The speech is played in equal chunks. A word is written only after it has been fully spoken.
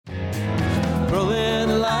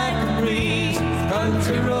Rolling like a breeze,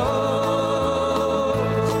 country roads,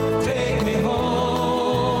 take me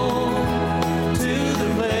home to the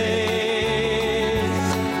place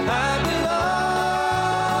I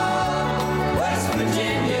belong, West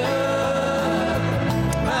Virginia.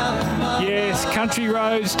 Yes, Country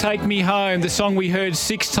Roads, Take Me Home, the song we heard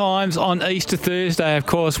 6 times on Easter Thursday, of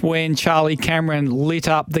course, when Charlie Cameron lit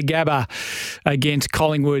up the Gabba against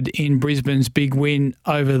Collingwood in Brisbane's big win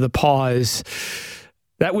over the Pies.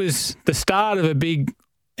 That was the start of a big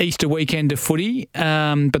Easter weekend of footy,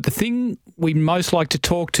 but the thing we'd most like to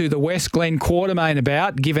talk to the West Glen Quartermain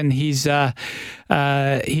about, given his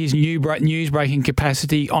news-breaking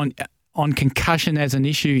capacity on concussion as an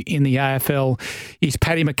issue in the AFL, is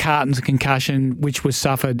Paddy McCartin's concussion, which was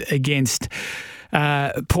suffered against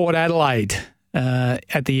Port Adelaide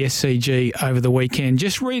at the SCG over the weekend.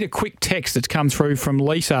 Just read a quick text that's come through from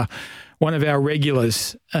Lisa, one of our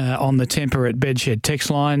regulars on the Temper at Bedshed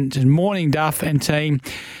text line. Morning, Duff and team.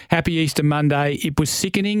 Happy Easter Monday. It was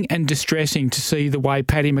sickening and distressing to see the way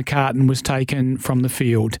Paddy McCartin was taken from the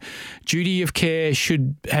field. Duty of care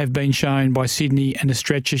should have been shown by Sydney and a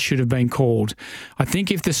stretcher should have been called. I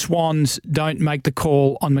think if the Swans don't make the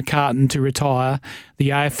call on McCartin to retire, the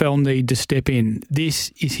AFL need to step in.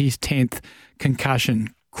 This is his 10th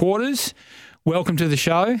concussion. Quarters, welcome to the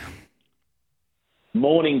show.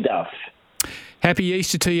 Morning, Duff. Happy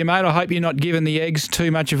Easter to you, mate. I hope you're not giving the eggs too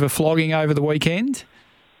much of a flogging over the weekend.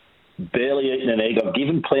 Barely eaten an egg. I've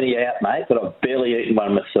given plenty out, mate, but I've barely eaten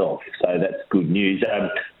one myself, so that's good news.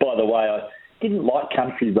 By the way, I didn't like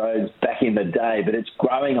Country Roads back in the day, but it's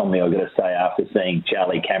growing on me, I've got to say, after seeing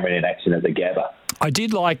Charlie Cameron in action at the Gabba. I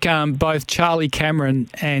did like both Charlie Cameron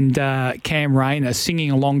and Cam Rayner singing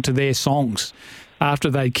along to their songs after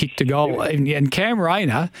they kicked a goal. And Cam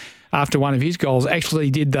Rayner, after one of his goals, actually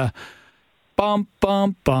did the bum,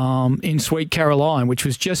 bum, bum in Sweet Caroline, which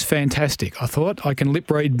was just fantastic. I thought, I can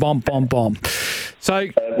lip read bum, bum, bum. So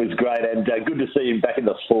it was great, and good to see him back in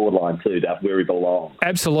the forward line too, Duff, where he belongs.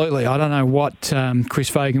 Absolutely. I don't know what Chris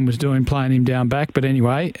Fagan was doing playing him down back, but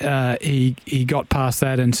anyway, he got past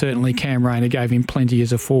that, and certainly Cam Rayner gave him plenty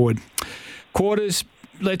as a forward. Quarters,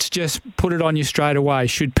 let's just put it on you straight away.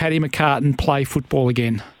 Should Paddy McCartin play football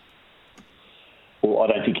again? Well, I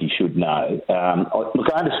don't think he should, no.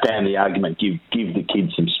 Look, I understand the argument, give the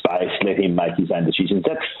kid some space, let him make his own decisions.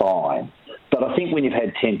 That's fine. But I think when you've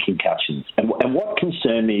had 10 concussions, and what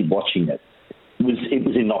concerned me watching it was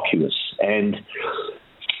innocuous. And,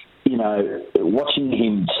 you know, watching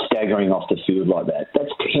him staggering off the field like that,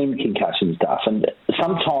 that's 10 concussion stuff. And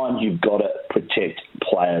sometimes you've got to protect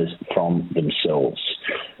players from themselves.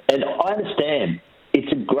 And I understand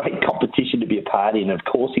it's a great competition to be a part in. Of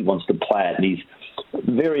course he wants to play it, and he's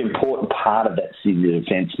a very important part of that Sydney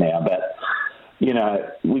defence now. But, you know,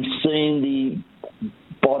 we've seen the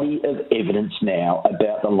body of evidence now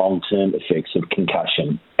about the long-term effects of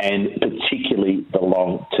concussion, and particularly the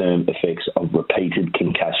long-term effects of repeated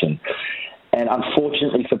concussion. And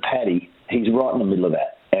unfortunately for Paddy, he's right in the middle of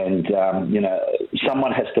that. And, you know,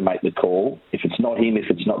 someone has to make the call. If it's not him, if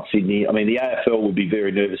it's not Sydney. I mean, the AFL will be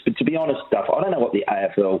very nervous. But to be honest, Duff, I don't know what the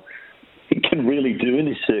AFL can really do in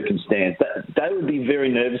this circumstance. They would be very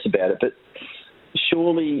nervous about it. But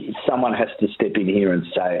surely someone has to step in here and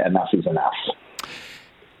say enough is enough.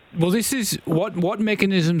 Well, this is what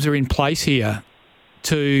mechanisms are in place here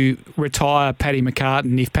to retire Paddy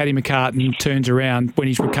McCartin if Paddy McCartin turns around when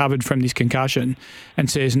he's recovered from this concussion and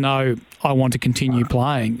says, no, I want to continue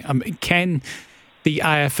playing. Can the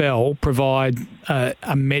AFL provide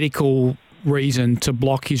a medical reason to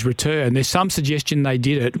block his return? There's some suggestion they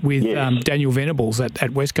did it with Daniel Venables at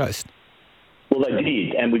West Coast. Well, they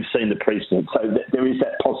did, and we've seen the precedent. So there is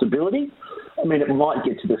that possibility. I mean, it might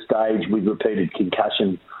get to the stage with repeated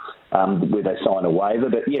concussion where they sign a waiver.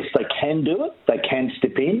 But, yes, they can do it. They can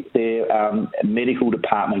step in. Their medical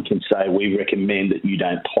department can say, we recommend that you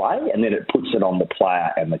don't play, and then it puts it on the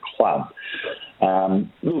player and the club.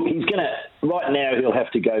 Look, he's going to – right now he'll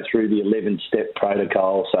have to go through the 11-step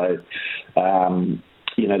protocol. So,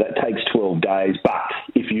 you know, that takes 12 days. But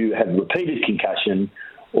if you have repeated concussion –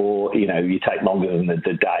 or, you know, you take longer than the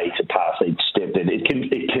day to pass each step, then it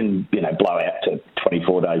can you know, blow out to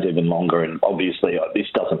 24 days, even longer. And obviously this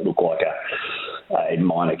doesn't look like a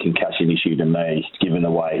minor concussion issue to me, given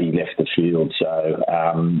the way he left the field. So,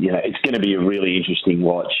 you know, it's going to be a really interesting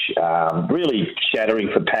watch, really shattering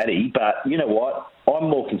for Paddy. But you know what? I'm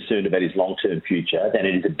more concerned about his long-term future than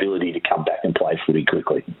his ability to come back and play footy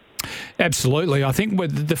quickly. Absolutely. I think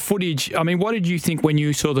with the footage, I mean, what did you think when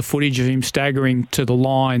you saw the footage of him staggering to the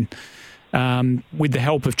line with the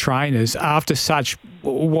help of trainers after such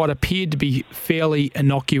what appeared to be fairly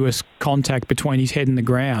innocuous contact between his head and the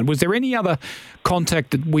ground. Was there any other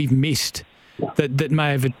contact that we've missed that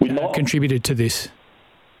may have contributed to this?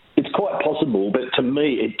 It's quite possible, but to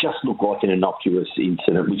me, it just looked like an innocuous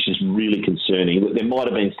incident, which is really concerning. There might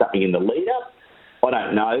have been something in the lead-up. I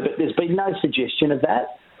don't know, but there's been no suggestion of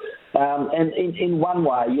that. And in one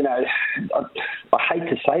way, I hate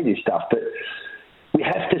to say this stuff, but we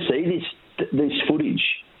have to see this footage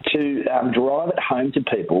to drive it home to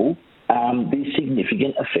people the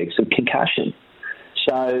significant effects of concussion.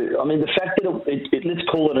 So, I mean, the fact that let's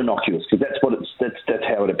call it innocuous, because that's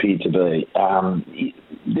how it appeared to be.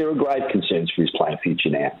 There are grave concerns for his playing future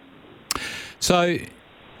now. So,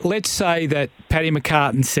 let's say that Paddy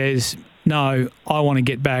McCartin says, no, I want to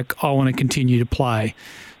get back, I want to continue to play.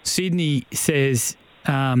 Sydney says,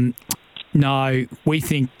 no, we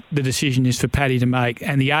think the decision is for Paddy to make,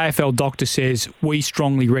 and the AFL doctor says, we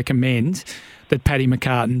strongly recommend that Paddy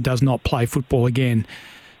McCartin does not play football again.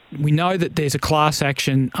 We know that there's a class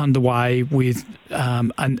action underway with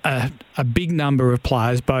a big number of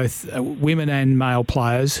players, both women and male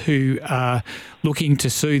players, who are looking to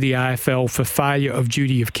sue the AFL for failure of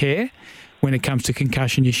duty of care when it comes to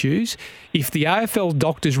concussion issues. If the AFL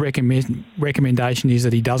doctor's recommendation is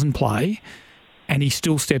that he doesn't play and he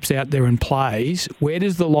still steps out there and plays, where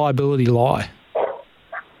does the liability lie?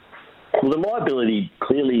 Well, the liability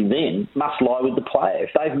clearly then must lie with the player.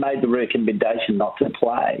 If they've made the recommendation not to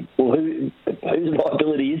play, well, whose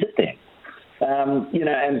liability is it then?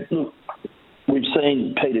 And look, we've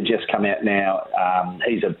seen Peter just come out now.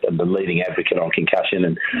 He's the leading advocate on concussion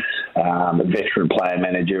and a veteran player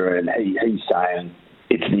manager, and he's saying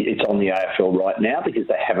it's on the AFL right now because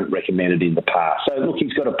they haven't recommended in the past. So, look,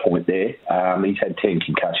 he's got a point there. He's had 10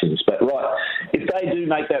 concussions. But, right, if they do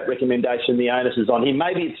make that recommendation, the onus is on him.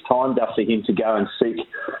 Maybe it's time, Duff, for him to go and seek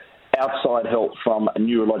outside help from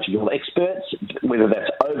neurological experts, whether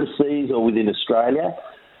that's overseas or within Australia.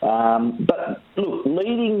 But, look,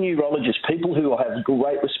 leading neurologists, people who I have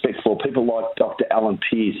great respect for, people like Dr. Alan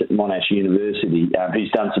Pearce at Monash University,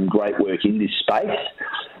 who's done some great work in this space,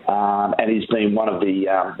 and he's been one of the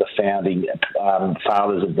founding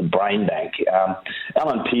fathers of the brain bank.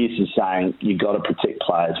 Alan Pearce is saying you've got to protect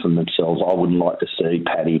players from themselves. I wouldn't like to see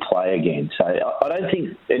Paddy play again. So I don't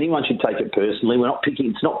think anyone should take it personally.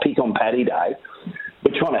 It's not pick on Paddy Day.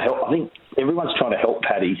 We're trying to help. I think everyone's trying to help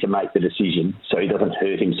Paddy to make the decision so he doesn't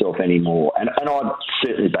hurt himself anymore. And I'd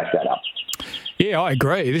certainly back that up. Yeah, I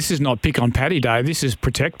agree. This is not pick on Paddy Day. This is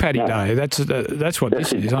protect Paddy Day. That's what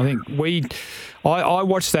this is. I think I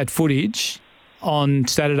watched that footage on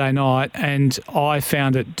Saturday night and I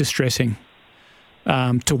found it distressing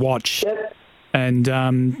to watch. Yep. And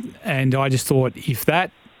I just thought, if that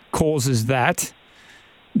causes that,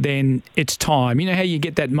 then it's time. You know how you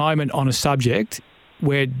get that moment on a subject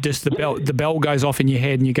where just the bell goes off in your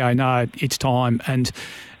head and you go, no, it's time. And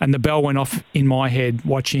the bell went off in my head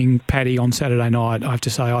watching Paddy on Saturday night. I have to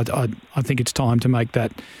say, I think it's time to make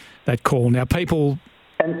that call. Now, people,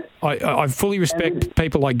 I fully respect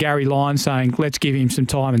people like Gary Lyon saying, let's give him some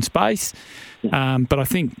time and space. But I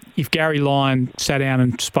think if Gary Lyon sat down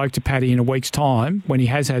and spoke to Paddy in a week's time, when he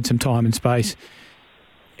has had some time and space,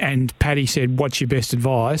 and Paddy said, what's your best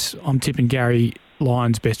advice? I'm tipping Gary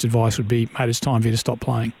Lyon's best advice would be, mate, it's time for you to stop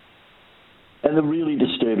playing. And the really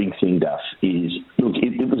disturbing thing, Duff, is, look,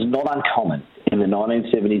 it was not uncommon in the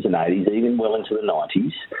 1970s and 80s, even well into the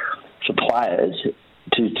 90s, for players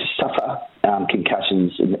to suffer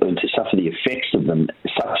concussions and to suffer the effects of them,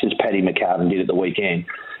 such as Paddy McCartin did at the weekend,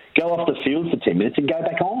 go off the field for 10 minutes and go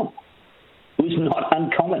back on. It was not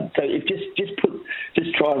uncommon. So if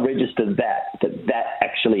just try and register that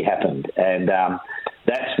actually happened. And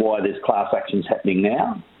that's why there's class actions happening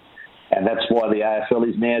now. And that's why the AFL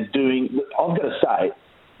is now doing, I've got to say,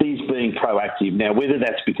 he's being proactive. Now, whether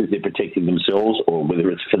that's because they're protecting themselves or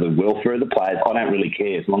whether it's for the welfare of the players, I don't really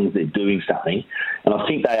care as long as they're doing something. And I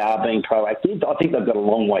think they are being proactive. I think they've got a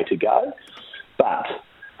long way to go. But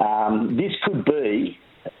this could be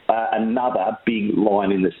another big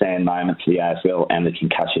line in the sand moment for the AFL and the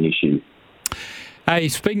concussion issue. Hey,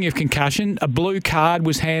 speaking of concussion, a blue card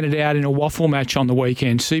was handed out in a waffle match on the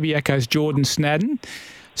weekend. Subiaco's Jordan Snadden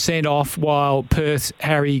sent off while Perth's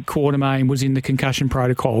Harry Quartermain was in the concussion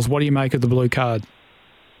protocols. What do you make of the blue card?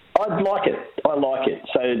 I like it.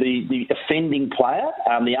 So the offending player,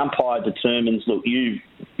 the umpire determines, look, you've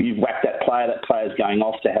whacked that player's going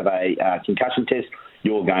off to have a concussion test,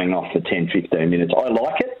 you're going off for 10, 15 minutes. I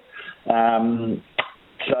like it.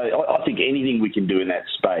 So I think anything we can do in that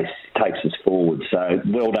space takes us forward. So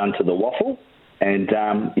well done to the waffle. And,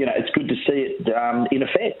 it's good to see it in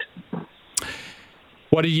effect.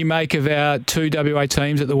 What did you make of our two WA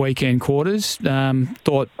teams at the weekend, Quarters?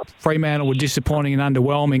 Thought Fremantle were disappointing and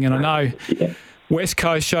underwhelming, and I know West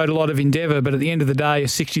Coast showed a lot of endeavour, but at the end of the day, a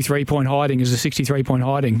 63-point hiding is a 63-point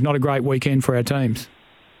hiding. Not a great weekend for our teams.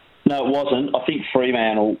 No, it wasn't. I think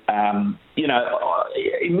Fremantle,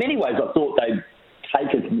 in many ways I thought they'd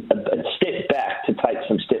take a step back to take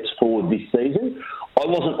some steps forward this season. I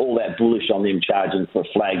wasn't all that bullish on them charging for a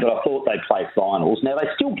flag, but I thought they'd play finals. Now, they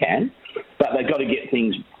still can, but they've got to get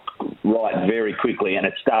things right very quickly, and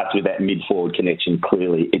it starts with that mid-forward connection,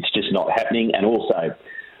 clearly. It's just not happening, and also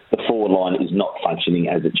the forward line is not functioning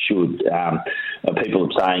as it should. People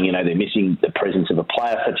are saying, they're missing the presence of a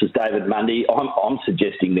player such as David Mundy. I'm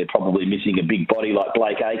suggesting they're probably missing a big body like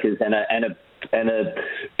Blake Acres and a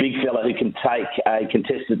big fella who can take a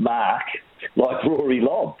contested mark like Rory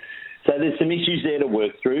Lobb. So there's some issues there to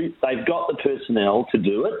work through. They've got the personnel to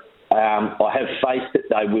do it. I have faith that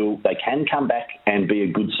they can come back and be a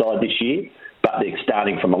good side this year, but they're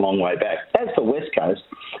starting from a long way back. As for West Coast,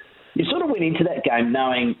 you sort of went into that game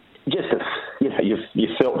knowing you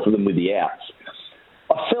felt for them with the outs.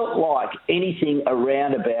 I felt like anything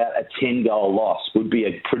around about a 10-goal loss would be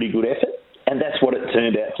a pretty good effort, and that's what it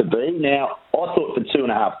turned out to be. Now, I thought for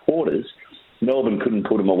 2.5 quarters, Melbourne couldn't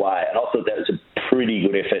put them away, and I thought that was a pretty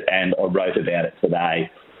good effort, and I wrote about it today.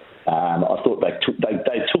 I thought they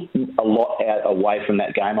took a lot away from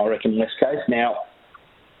that game, I reckon, West Coast. Now,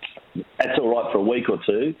 that's all right for a week or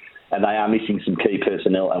two, and they are missing some key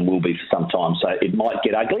personnel and will be for some time. So it might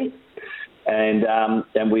get ugly, and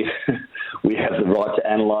we have the right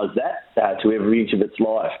to analyse that to every inch of its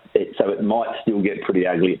life. So it might still get pretty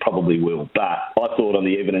ugly. It probably will. But I thought on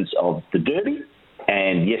the evidence of the Derby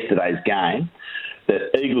and yesterday's game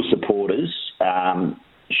that Eagle supporters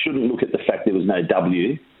shouldn't look at the fact there was no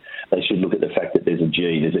W. They should look at the fact that there's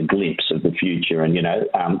a glimpse of the future. And,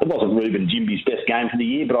 it wasn't Ruben Jimby's best game for the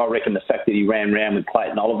year, but I reckon the fact that he ran round with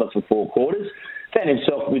Clayton Oliver for 4 quarters, found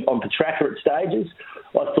himself on Petrarca at stages.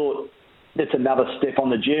 I thought that's another step on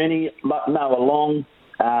the journey. Noah Long,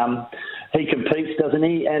 he competes, doesn't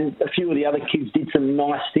he? And a few of the other kids did some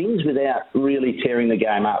nice things without really tearing the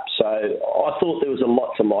game up. So I thought there was a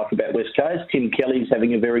lot to like about West Coast. Tim Kelly's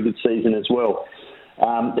having a very good season as well.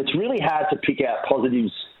 It's really hard to pick out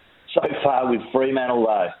positives so far with Fremantle,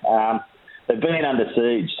 though. They've been under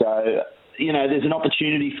siege. So, there's an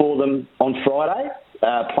opportunity for them on Friday,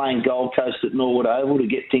 playing Gold Coast at Norwood Oval to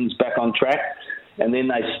get things back on track. And then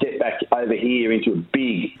they step back over here into a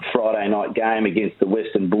big Friday night game against the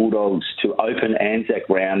Western Bulldogs to open Anzac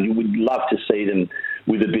round. You would love to see them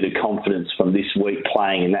with a bit of confidence from this week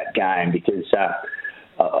playing in that game, because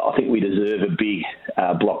I think we deserve a big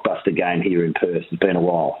blockbuster game here in Perth. It's been a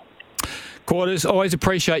while. Quarters, always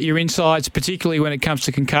appreciate your insights, particularly when it comes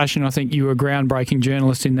to concussion. I think you were a groundbreaking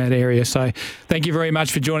journalist in that area. So thank you very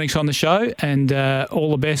much for joining us on the show, and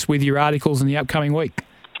all the best with your articles in the upcoming week.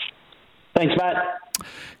 Thanks, mate.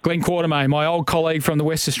 Glen Quartermain, my old colleague from the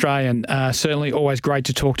West Australian, certainly always great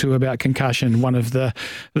to talk to about concussion, one of the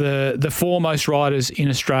foremost writers in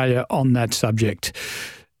Australia on that subject.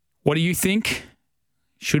 What do you think?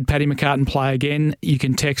 Should Paddy McCartin play again? You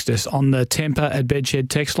can text us on the Temper at Bedshed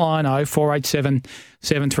text line 0487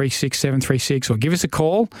 736 736, or give us a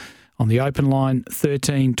call on the open line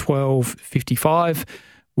 13 12 55.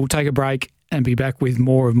 We'll take a break and be back with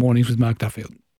more of Mornings with Mark Duffield.